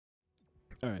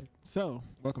All right, so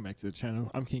welcome back to the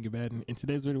channel. I'm King of Bad, and in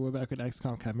today's video we're back with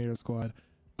XCOM Chimera squad.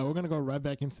 We're gonna go right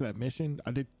back into that mission.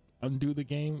 I did undo the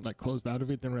game, like closed out of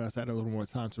it, then realized I had a little more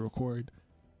time to record.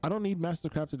 I don't need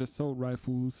mastercrafted assault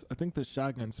rifles. I think the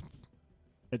shotguns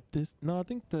at this, no, I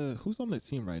think who's on the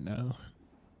team right now?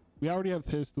 We already have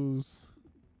pistols.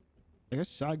 I guess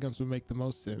shotguns would make the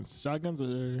most sense. Shotguns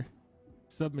are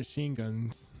submachine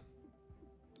guns.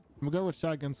 I'm gonna go with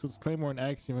shotguns because Claymore and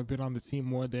Axiom have been on the team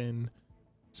more than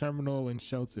Terminal and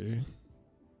Shelter,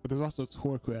 but there's also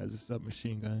Torque who has a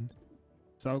submachine gun,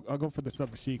 so I'll go for the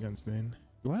submachine guns then.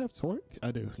 Do I have Torque?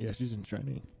 I do. Yeah, she's in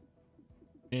training,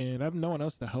 and I have no one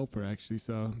else to help her actually,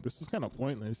 so this is kind of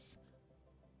pointless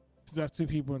because I have two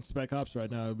people in Spec Ops right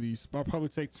now at least. But I'll probably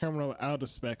take Terminal out of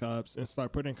Spec Ops and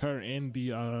start putting her in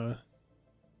the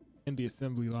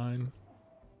assembly line.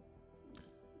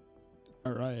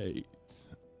 All right,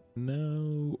 now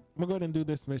I'm gonna go ahead and do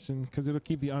this mission because it'll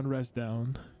keep the unrest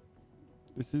down.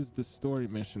 This is the story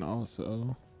mission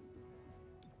also.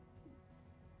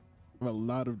 I have a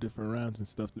lot of different rounds and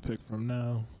stuff to pick from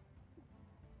now.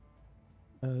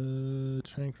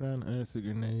 Trank round, acid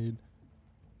grenade.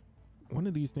 One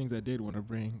of these things I did want to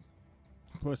bring.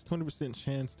 Plus 20%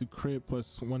 chance to crit,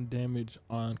 plus 1 damage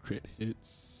on crit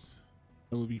hits.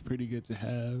 That would be pretty good to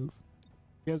have.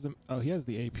 He has he has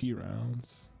the AP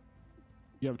rounds.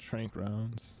 You have trank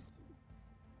rounds.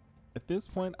 At this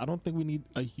point, I don't think we need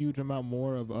a huge amount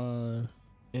more of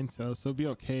intel, so it'd be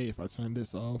okay if I turn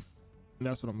this off. And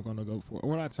that's what I'm gonna go for.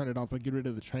 Or when I turn it off, I get rid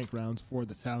of the trank rounds for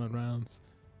the talent rounds.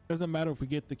 Doesn't matter if we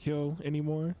get the kill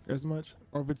anymore as much,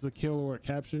 or if it's a kill or a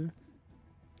capture.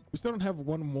 We still don't have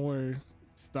one more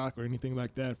stock or anything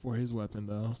like that for his weapon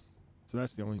though, so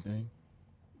that's the only thing.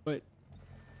 But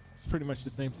it's pretty much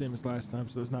the same as last time,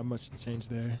 so there's not much to change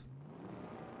there.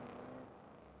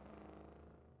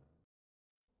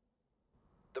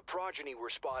 The progeny were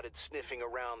spotted sniffing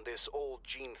around this old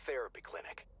gene therapy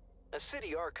clinic. A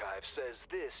city archive says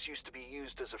this used to be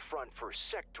used as a front for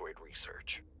sectoid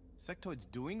research. Sectoids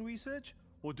doing research,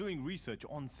 or doing research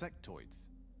on sectoids?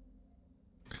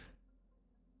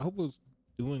 I was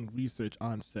doing research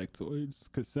on sectoids,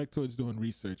 because sectoids doing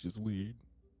research is weird.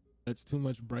 That's too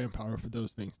much brain power for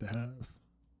those things to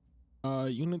have.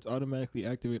 Units automatically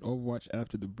activate Overwatch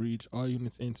after the breach. All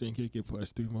units entering here get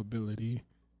 +3 mobility.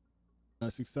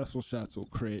 Successful shots will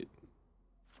crit.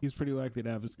 He's pretty likely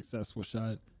to have a successful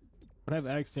shot. But I've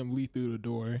Axiom lead through the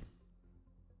door.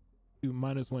 Do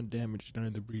 -1 damage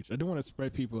during the breach. I do want to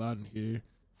spread people out in here.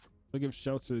 I'll give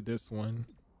Shelter this one.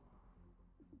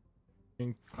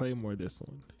 And Claymore this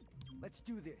one. Let's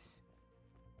do this.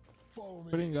 Follow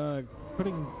me.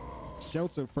 Putting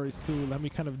Shelter first too. Let me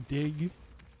kind of dig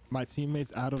my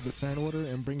teammates out of the turn order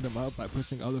and bring them up by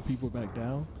pushing other people back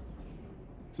down.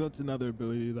 So that's another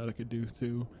ability that I could do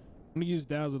too. I'm gonna use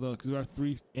Dazzle though, because we have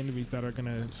 3 enemies that are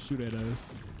gonna shoot at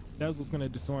us. Dazzle's gonna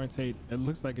disorientate. It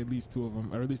looks like at least 2 of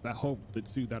them, or at least I hope the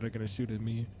 2 that are gonna shoot at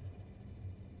me.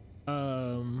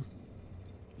 You're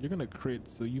gonna crit,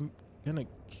 so you're gonna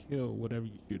kill whatever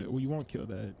you shoot at. Well, you won't kill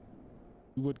that.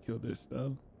 You would kill this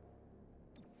though.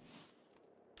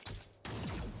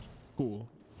 Cool.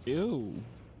 Ew.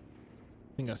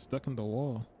 I think I stuck in the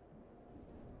wall.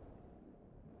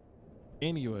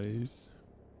 Anyways,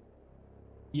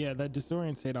 yeah, that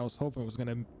disorientate I was hoping was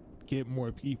gonna get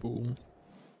more people,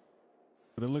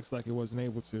 but it looks like it wasn't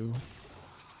able to.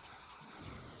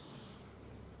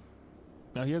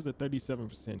 Now he has a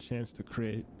 37% chance to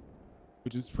crit,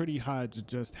 which is pretty high to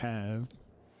just have.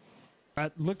 I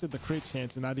looked at the crit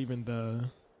chance and not even the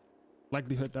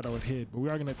likelihood that I would hit, but we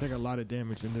are gonna take a lot of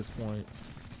damage in this point.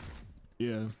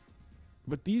 Yeah.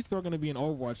 But these 2 are going to be in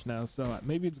Overwatch now, so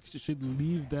maybe it should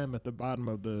leave them at the bottom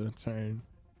of the turn.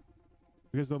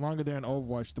 Because the longer they're in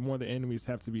Overwatch, the more the enemies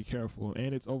have to be careful.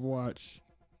 And it's Overwatch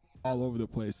all over the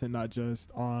place and not just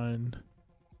on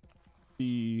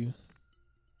a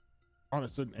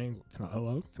certain angle.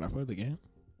 Hello? Can I play the game?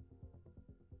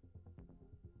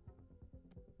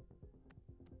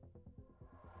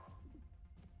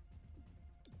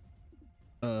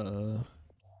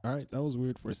 All right, that was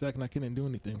weird. For a second I couldn't do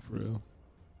anything for real.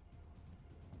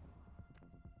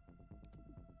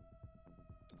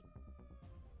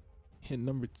 Hit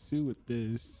number 2 with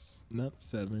this, not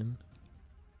 7.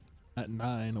 At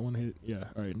 9, I want to hit, yeah.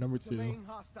 All right, number 2.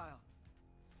 Hostile.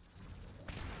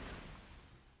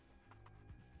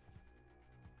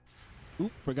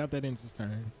 Oop, forgot that ends his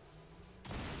turn.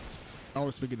 I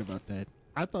always forget about that.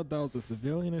 I thought that was a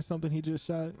civilian or something he just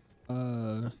shot.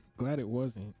 Glad it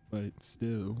wasn't, but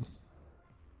still.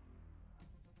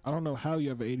 I don't know how you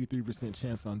have an 83%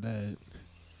 chance on that.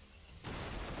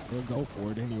 We'll go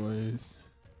for it anyways.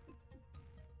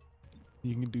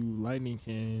 You can do lightning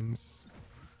cans.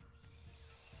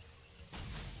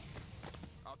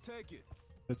 I'll take it.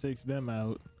 That takes them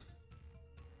out.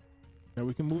 Now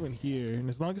we can move in here, and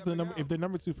as long as if the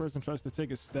number 2 person tries to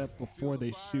take a step before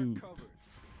they shoot,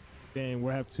 then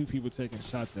we'll have 2 people taking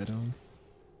shots at him.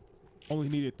 Only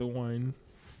needed the one.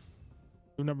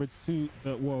 The number 2,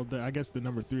 I guess the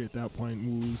number 3 at that point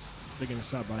moves, taking a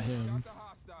shot by him.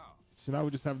 So now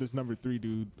we just have this number 3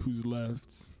 dude who's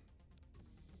left.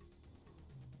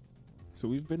 So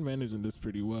we've been managing this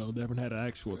pretty well. They haven't had an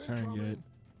actual turn yet.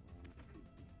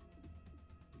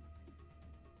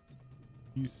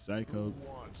 You psycho.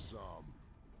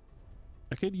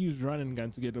 I could use running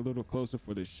gun to get a little closer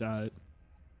for this shot.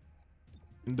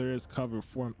 And there is cover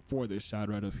for this shot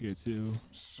right up here too.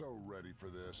 So ready for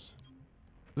this.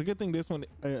 It's a good thing this one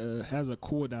has a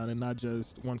cooldown and not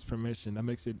just once per mission. That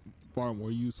makes it far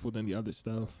more useful than the other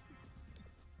stuff.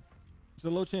 It's a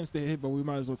low chance to hit, but we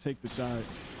might as well take the shot.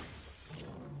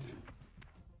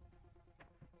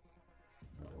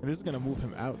 And this is gonna move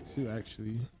him out too,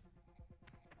 actually.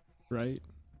 Right?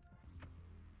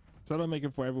 So that'll make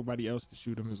it for everybody else to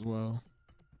shoot him as well.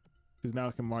 Because now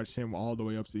I can march him all the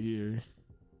way up to here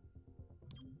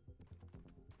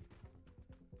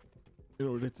in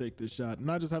order to take this shot.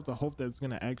 And I just have to hope that it's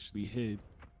gonna actually hit.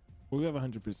 Well, we have a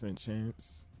 100%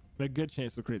 chance. A good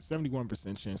chance to crit.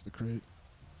 71% chance to crit.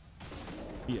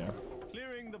 Yeah.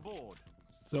 Clearing the board.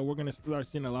 So we're gonna start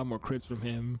seeing a lot more crits from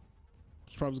him.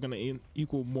 It's probably gonna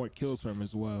equal more kills from him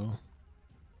as well.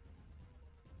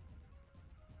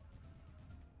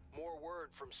 More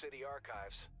word from city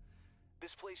archives.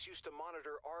 This place used to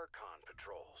monitor Archon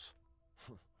patrols.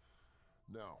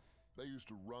 No, they used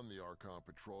to run the Archon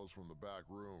patrols from the back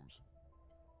rooms.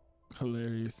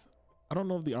 Hilarious. I don't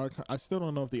know if the Archon, I still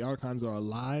don't know if the Archons are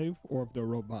alive or if they're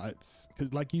robots.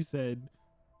 Because like you said,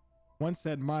 one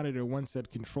said monitor, one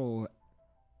said control.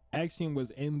 Axiom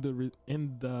was in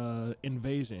the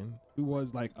invasion. He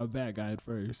was like a bad guy at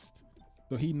first,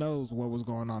 so he knows what was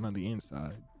going on the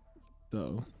inside.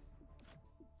 So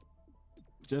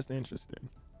just interesting.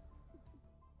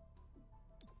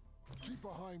 Keep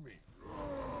behind me.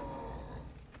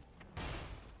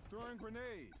 Throwing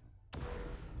grenade.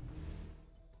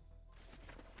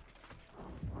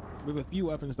 We have a few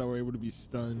weapons that were able to be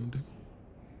stunned.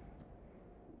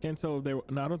 Can't tell if they were,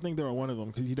 no, I don't think they were one of them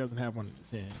because he doesn't have one in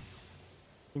his hands.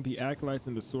 I think the acolytes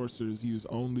and the sorcerers use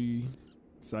only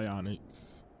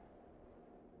psionics.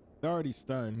 They're already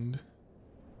stunned.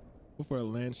 Go for a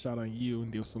land shot on you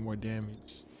and deal some more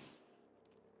damage.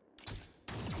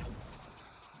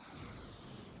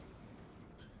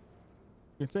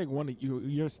 You can take one of you,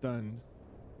 you're stunned,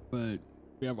 but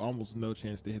we have almost no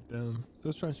chance to hit them. So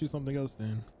let's try and shoot something else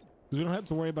then. Because we don't have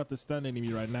to worry about the stun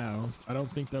enemy right now. I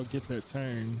don't think they'll get their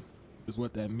turn, is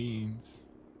what that means.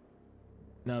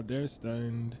 Now they're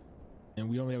stunned, and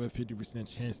we only have a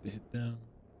 50% chance to hit them.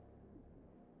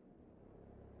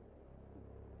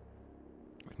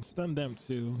 We can stun them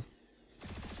too.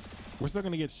 We're still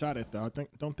gonna get shot at though.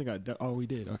 Don't think oh, we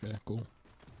did. Okay, cool.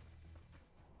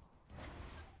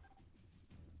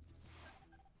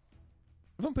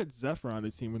 I haven't put Zephyr on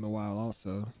the team in a while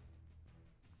also.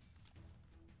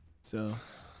 So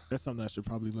that's something I should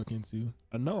probably look into.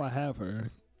 I know I have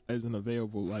her as an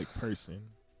available like person.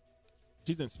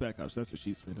 She's in Spec Ops, that's what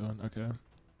she's been doing. Okay.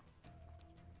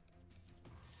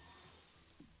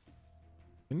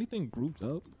 Anything grouped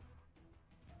up?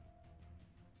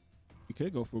 We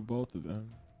could go for both of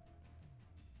them.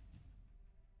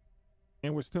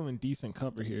 And we're still in decent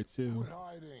cover here too. Quit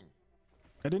hiding.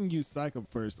 I didn't use Psych Up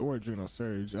first or Adrenal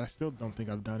Surge. I still don't think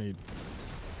I've done it.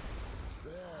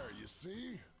 There, you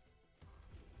see?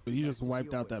 But he just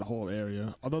wiped out that whole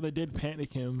area. Although they did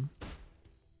panic him.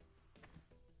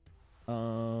 Okay,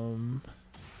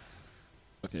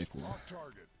 cool. Off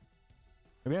target.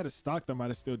 If they had to stock them, might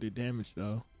have still did damage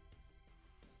though.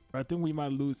 But I think we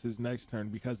might lose his next turn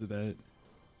because of that.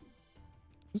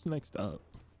 Who's next up?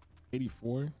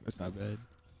 84? That's not bad.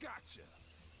 Gotcha.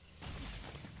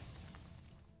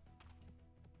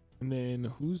 And then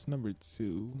who's number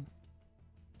 2?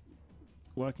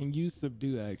 Well, I can use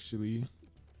Subdue actually.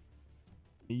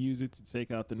 And use it to take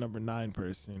out the number 9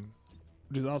 person,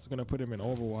 which is also going to put him in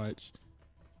Overwatch.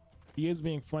 He is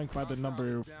being flanked by the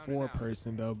number 4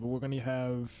 person though, but we're going to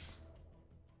have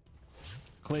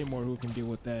Claymore who can deal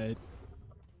with that.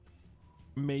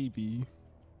 Maybe.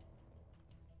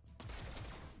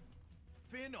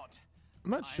 Fear not.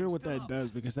 I'm not sure what that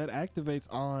does because that activates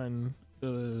on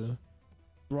the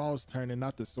Thrall's turn and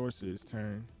not the Sorcerer's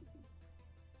turn.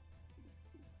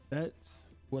 That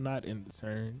will not end the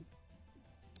turn.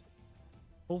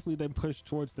 Hopefully they push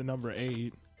towards the number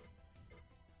 8.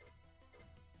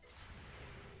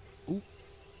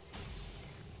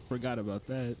 Forgot about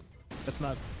that. That's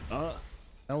not,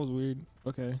 that was weird.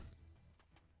 Okay.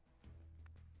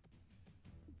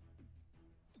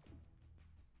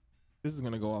 This is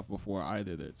gonna go off before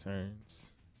either of their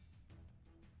turns.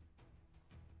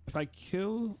 If I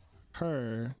kill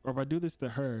her, or if I do this to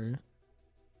her,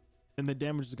 then the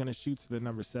damage is gonna shoot to the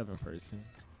number 7 person.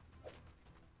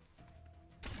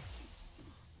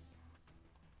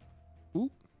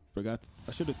 Oop, forgot.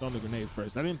 I should have thrown the grenade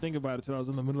first. I didn't think about it till I was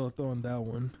in the middle of throwing that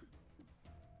one.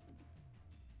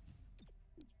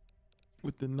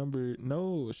 With the number,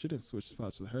 no, I shouldn't switch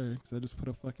spots with her because I just put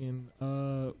a fucking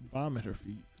bomb at her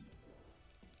feet.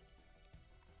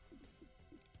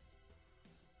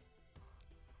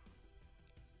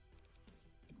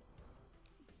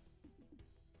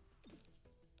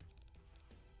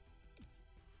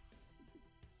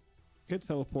 Could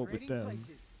teleport with them.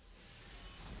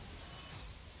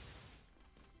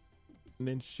 And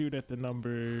then shoot at the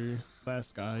number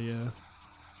last guy, yeah.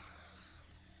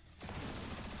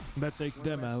 That takes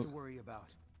them out.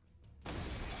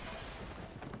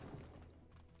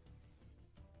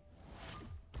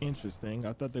 Interesting.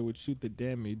 I thought they would shoot the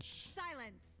damage.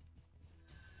 Silence.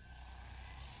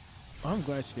 I'm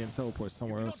glad she didn't teleport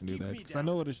somewhere else and do that. Because I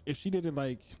know if she did it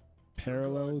like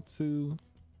parallel to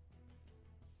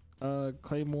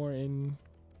Claymore and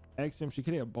XCOM, she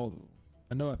could hit both of them.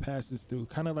 I know it passes through,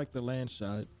 kind of like the land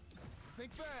shot.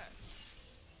 Think fast.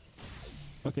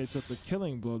 Okay, so it's a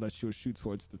killing blow that she would shoot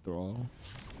towards the thrall,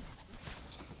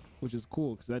 which is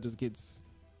cool because that just gets,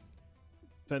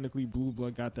 technically Blue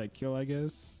Blood got that kill, I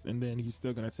guess, and then he's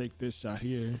still gonna take this shot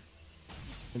here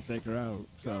and take her out.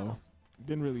 So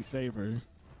didn't really save her.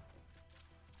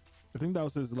 I think that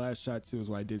was his last shot too, is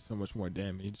why I did so much more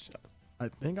damage. I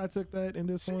think I took that in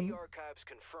this one. City Archives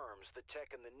confirms the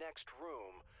tech in the next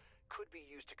room could be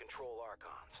used to control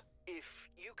Archons. If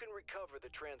you can recover the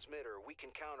transmitter, we can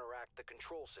counteract the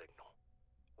control signal.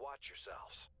 Watch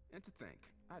yourselves. And to think,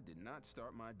 I did not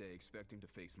start my day expecting to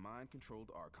face mind-controlled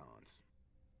Archons.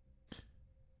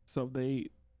 So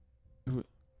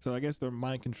I guess they're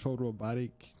mind-controlled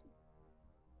robotic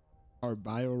or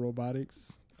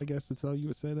biorobotics, I guess that's how you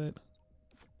would say that.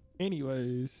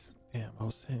 Anyways, damn, I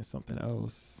was saying something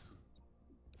else.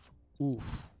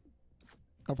 Oof.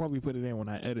 I'll probably put it in when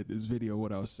I edit this video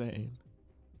what I was saying,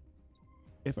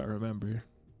 if I remember.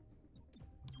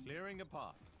 Clearing a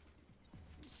path.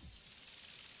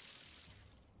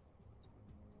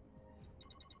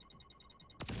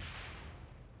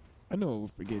 I know I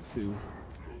would forget too.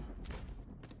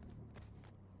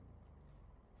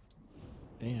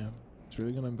 Damn, it's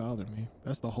really gonna bother me.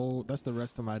 That's the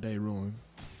rest of my day ruined.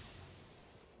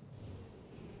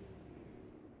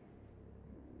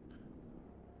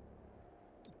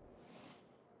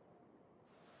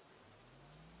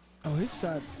 Oh, his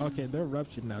shot. Okay, they're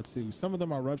ruptured now too. Some of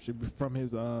them are ruptured from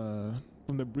his from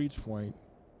the breach point.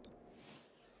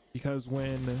 Because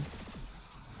when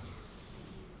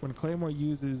Claymore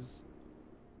uses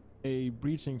a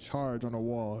breaching charge on a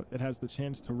wall, it has the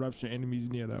chance to rupture enemies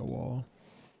near that wall,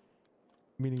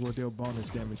 meaning will deal bonus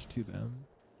damage to them.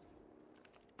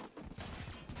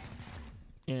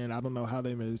 And I don't know how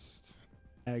they missed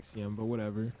Axiom, but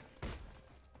whatever.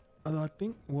 Although I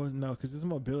think, well, no, because his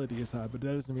mobility is high, but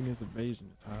that doesn't mean his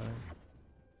evasion is high.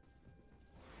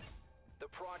 The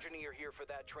progeny are here for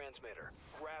that transmitter.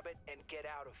 Grab it and get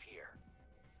out of here.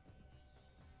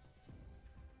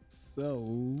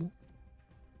 So,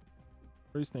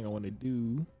 first thing I want to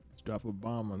do is drop a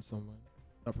bomb on someone.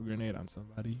 Drop a grenade on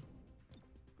somebody.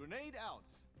 Grenade out.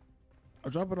 I'll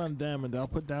drop it on them, and then I'll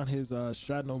put down his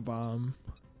shrapnel bomb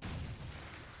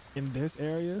in this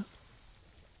area.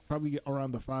 Probably get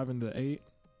around the 5 and the 8.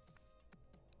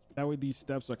 That way these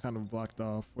steps are kind of blocked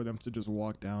off for them to just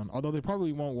walk down. Although they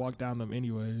probably won't walk down them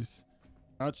anyways.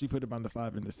 I'll actually put them on the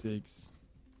 5 and the 6.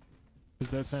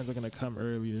 Because their turns are going to come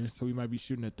earlier. So we might be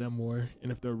shooting at them more. And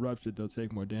if they're ruptured, they'll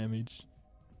take more damage.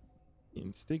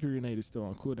 And sticker grenade is still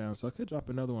on cooldown. So I could drop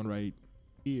another one right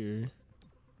here.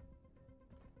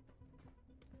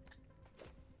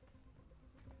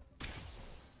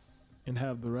 And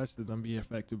have the rest of them be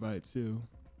affected by it too.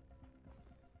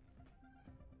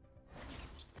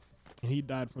 And he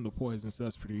died from the poison, so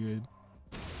that's pretty good.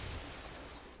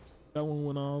 That one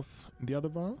went off. The other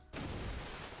bomb?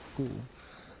 Cool.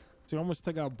 So you almost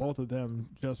took out both of them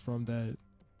just from that.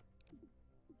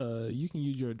 You can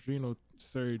use your adrenal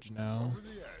surge now.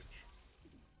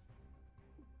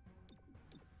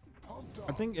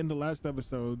 I think in the last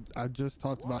episode, I just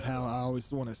talked about how I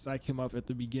always want to psych him up at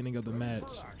the beginning of the match.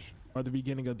 Or the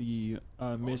beginning of the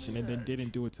mission, and then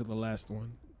didn't do it to the last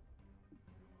one.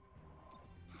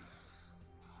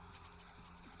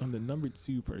 on the number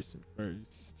 2 person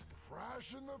first.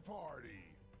 Crashing the party.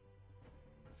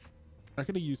 I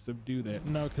could have used subdue there.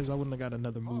 No, because I wouldn't have got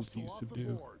another move to Hostile use off the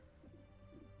subdue. board.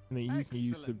 And then you can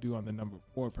use Excellent. subdue on the number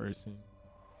 4 person,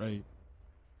 right?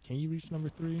 Can you reach number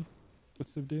 3 with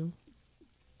subdue?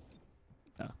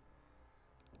 No.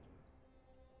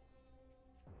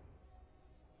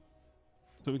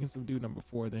 So we can subdue number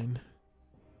 4 then.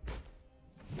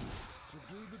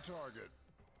 Subdue the target.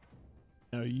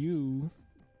 Now you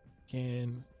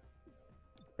can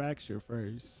fracture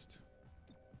first.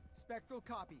 Spectral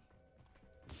copy.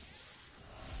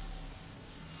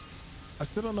 I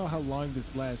still don't know how long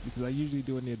this lasts because I usually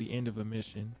do it near the end of a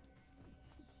mission.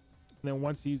 And then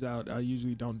once he's out, I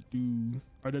usually don't do,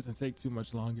 or it doesn't take too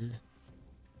much longer.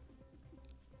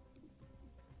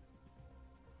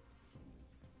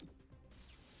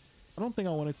 I don't think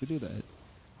I wanted to do that.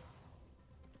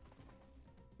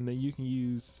 And then you can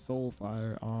use soul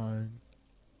fire on,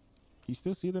 you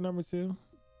still see the number 2?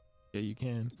 Yeah, you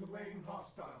can. Delaying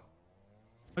hostile.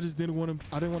 I just didn't want to,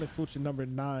 I didn't want to switch to number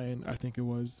 9, I think it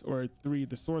was, or 3,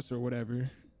 the source or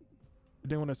whatever. I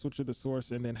didn't want to switch to the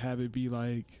source and then have it be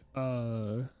like,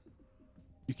 you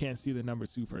can't see the number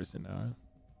 2 person now.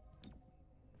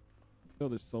 Still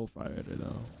the soul fire at it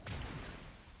though.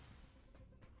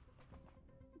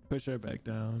 Push her back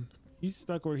down. He's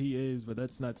stuck where he is, but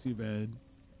that's not too bad.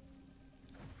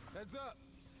 Heads up.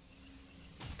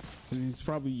 'Cause he's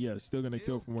probably, yeah, still gonna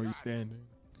kill from where he's standing.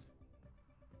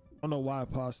 I don't know why I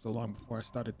paused so long before I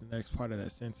started the next part of that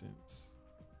sentence.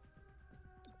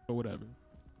 But whatever.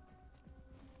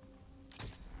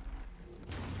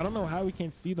 I don't know how we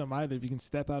can't see them either if you can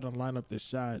step out and line up this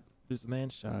shot, this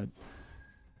land shot.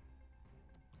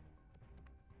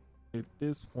 At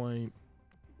this point,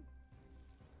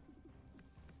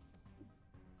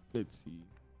 let's see.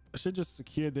 I should just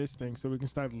secure this thing so we can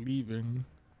start leaving.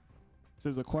 It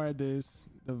says acquire this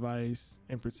device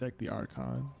and protect the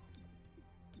Archon.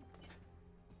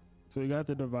 So we got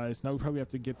the device. Now we probably have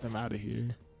to get them out of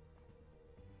here.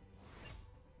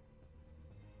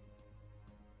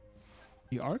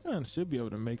 The Archon should be able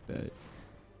to make that.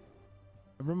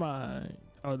 Never mind.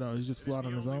 Oh no, he's just flew out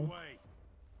on his own.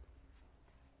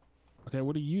 Okay,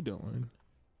 what are you doing?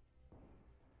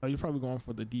 Oh, you're probably going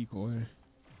for the decoy.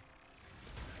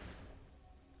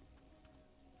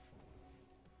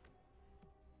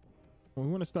 We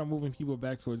want to start moving people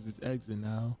back towards this exit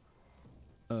now.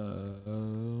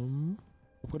 We'll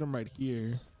put them right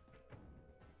here.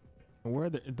 And where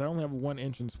they only have one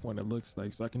entrance point, it looks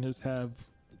like, so I can just have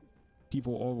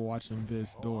people overwatching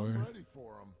this door. I'm ready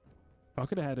for him. I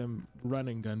could have had him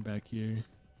running gun back here.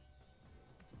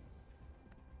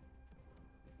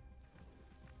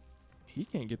 He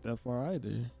can't get that far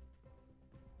either.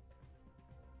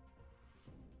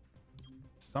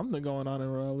 Something going on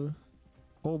in Rella.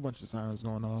 Whole bunch of sirens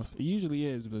going off. It usually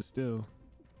is, but still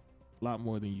a lot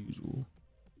more than usual.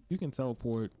 You can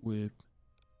teleport with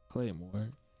Claymore.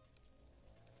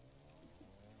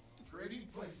 Trading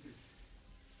places.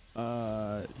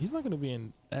 He's not gonna be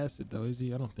in acid though, is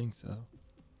he? I don't think so.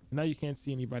 Now you can't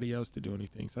see anybody else to do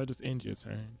anything, so I just end your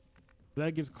turn. But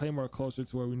that gets Claymore closer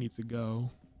to where we need to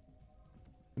go.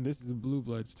 And this is Blue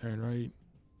Blood's turn, right?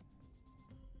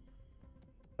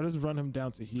 I'll just run him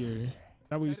down to here.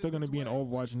 That way he's still gonna be in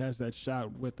Overwatch and has that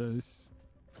shot with us.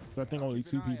 So I think only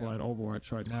 2 people are in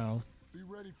Overwatch right now. Be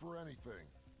ready for anything.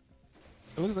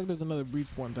 It looks like there's another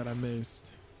breach point that I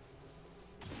missed.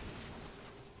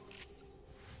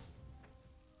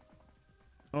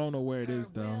 I don't know where it is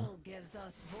though. Will gives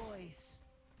us voice.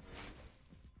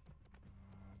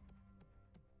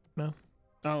 No.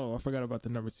 Oh, I forgot about the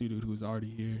number 2 dude who's already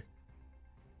here.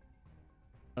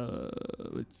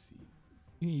 Let's see.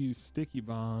 You can use sticky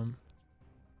bomb.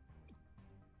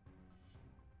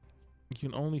 You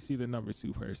can only see the number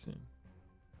 2 person.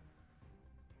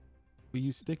 We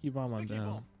use sticky bomb on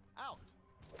down. Out.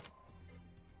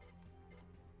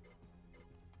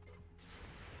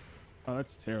 Oh,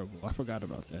 that's terrible. I forgot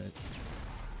about that.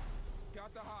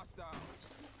 Got the hostile.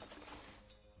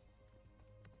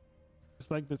 It's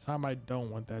like the time I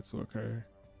don't want that to occur.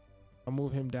 I'll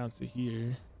move him down to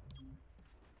here.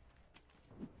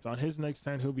 So on his next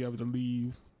turn, he'll be able to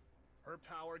leave. Her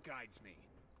power guides me.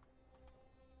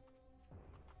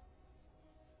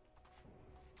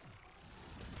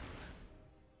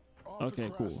 Off the Okay,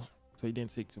 crest. cool. So he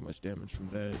didn't take too much damage from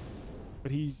that.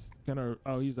 But he's gonna,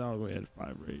 oh, he's all the way at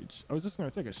 5 rage. I was just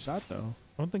gonna take a shot though.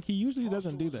 I don't think he usually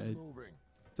doesn't do Hostiles that. moving.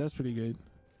 That's pretty good.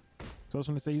 So I was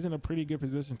gonna say he's in a pretty good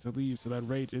position to leave, so that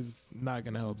rage is not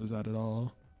gonna help us out at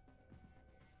all.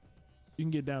 You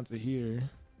can get down to here.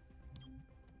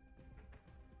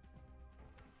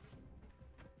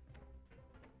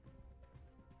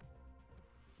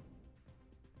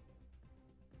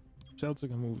 Shelter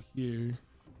can move here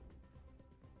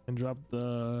and drop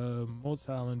the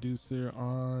motile inducer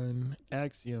on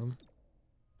Axiom.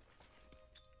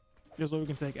 This way we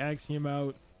can take Axiom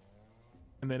out,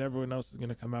 and then everyone else is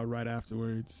gonna come out right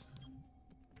afterwards.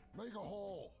 Make a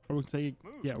hole. Or we can take,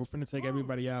 yeah, we're gonna take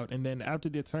everybody out, and then after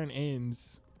the turn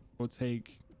ends, we'll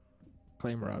take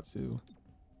Claimer out too.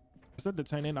 I said the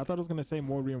turn in. I thought it was gonna say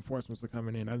more reinforcements are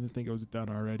coming in. I didn't think it was done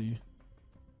already.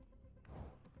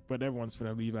 But everyone's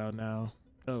gonna leave out now.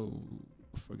 Oh,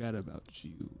 forgot about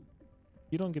you.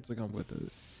 You don't get to come with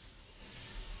us.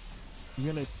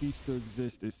 You're gonna cease to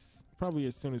exist probably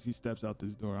as soon as he steps out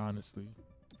this door, honestly.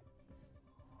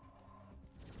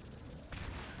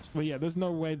 But yeah, there's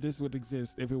no way this would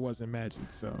exist if it wasn't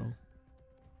magic, so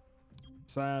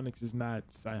psionics is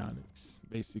not psionics,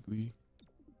 basically.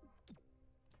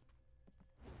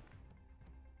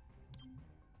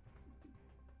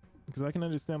 Because I can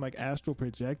understand like astral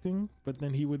projecting, but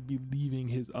then he would be leaving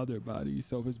his other body.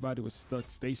 So if his body was stuck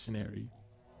stationary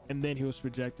and then he was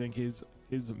projecting his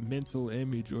mental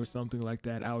image or something like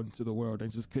that out into the world and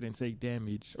just couldn't take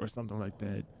damage or something like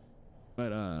that,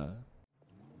 but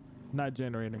not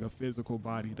generating a physical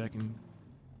body that can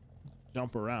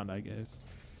jump around, I guess,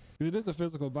 because it is a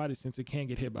physical body since it can't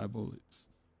get hit by bullets.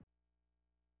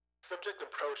 Subject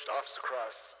approached Officer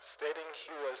Cross, stating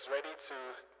he was ready to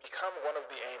become one of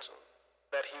the angels,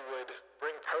 that he would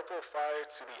bring purple fire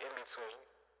to the in-between.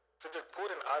 Subject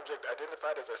pulled an object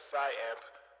identified as a psi-amp,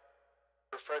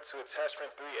 referred to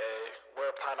attachment 3A,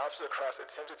 whereupon Officer Cross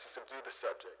attempted to subdue the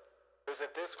subject. It was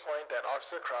at this point that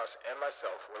Officer Cross and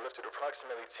myself were lifted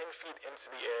approximately 10 feet into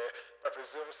the air by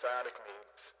presumed psionic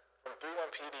means, from 31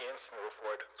 PD Incident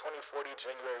Report, 2040,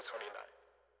 January 29th.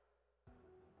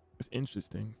 It's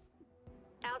interesting.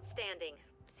 Outstanding.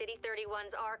 City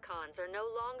 31's Archons are no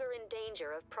longer in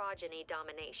danger of progeny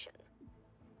domination.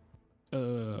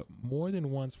 More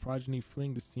than once, progeny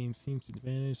fleeing the scene seems to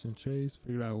vanish and trace.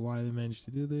 Figured out why they managed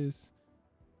to do this.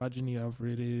 Progeny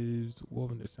operatives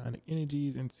woven the psionic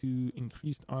energies into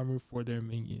increased armor for their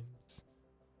minions.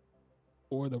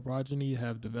 Or the progeny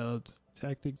have developed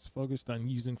tactics focused on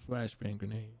using flashbang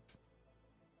grenades.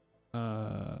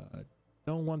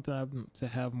 Don't want them to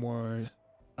have more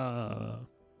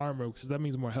armor, because that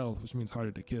means more health, which means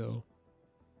harder to kill.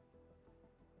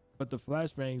 But the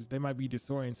flashbangs, they might be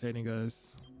disorientating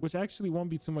us, which actually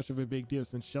won't be too much of a big deal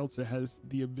since Shelter has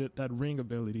that ring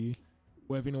ability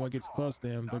where if anyone gets close to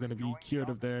him, they're going to be cured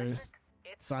of their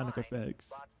sonic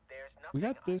effects. We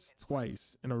got this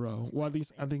twice in a row. Well, at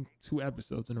least I think 2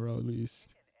 episodes in a row at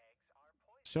least.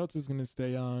 Shelter's going to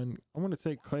stay on. I'm going to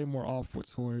take Claymore off for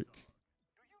Torque.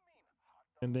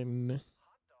 And then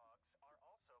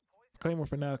Claymore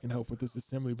for now can help with this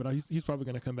assembly, but he's probably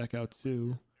going to come back out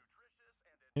too.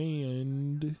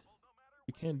 And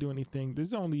we can't do anything. This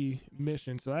is only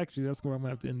mission, so actually that's where I'm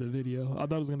gonna have to end the video. I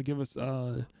thought it was gonna give us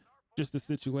just the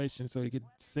situation so he could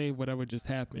save whatever just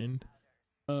happened.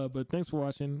 But thanks for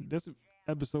watching. This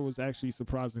episode was actually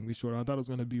surprisingly short. I thought it was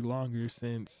gonna be longer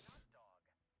since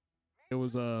it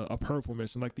was a purple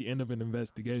mission, like the end of an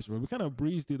investigation. But we kind of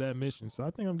breezed through that mission, so I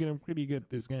think I'm getting pretty good at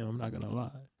this game, I'm not gonna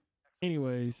lie.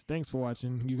 Anyways, thanks for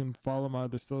watching. You can follow my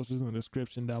other socials in the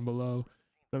description down below.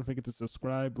 Don't forget to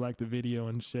subscribe, like the video,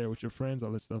 and share with your friends.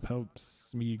 All this stuff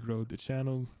helps me grow the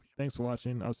channel. Thanks for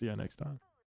watching. I'll see you next time.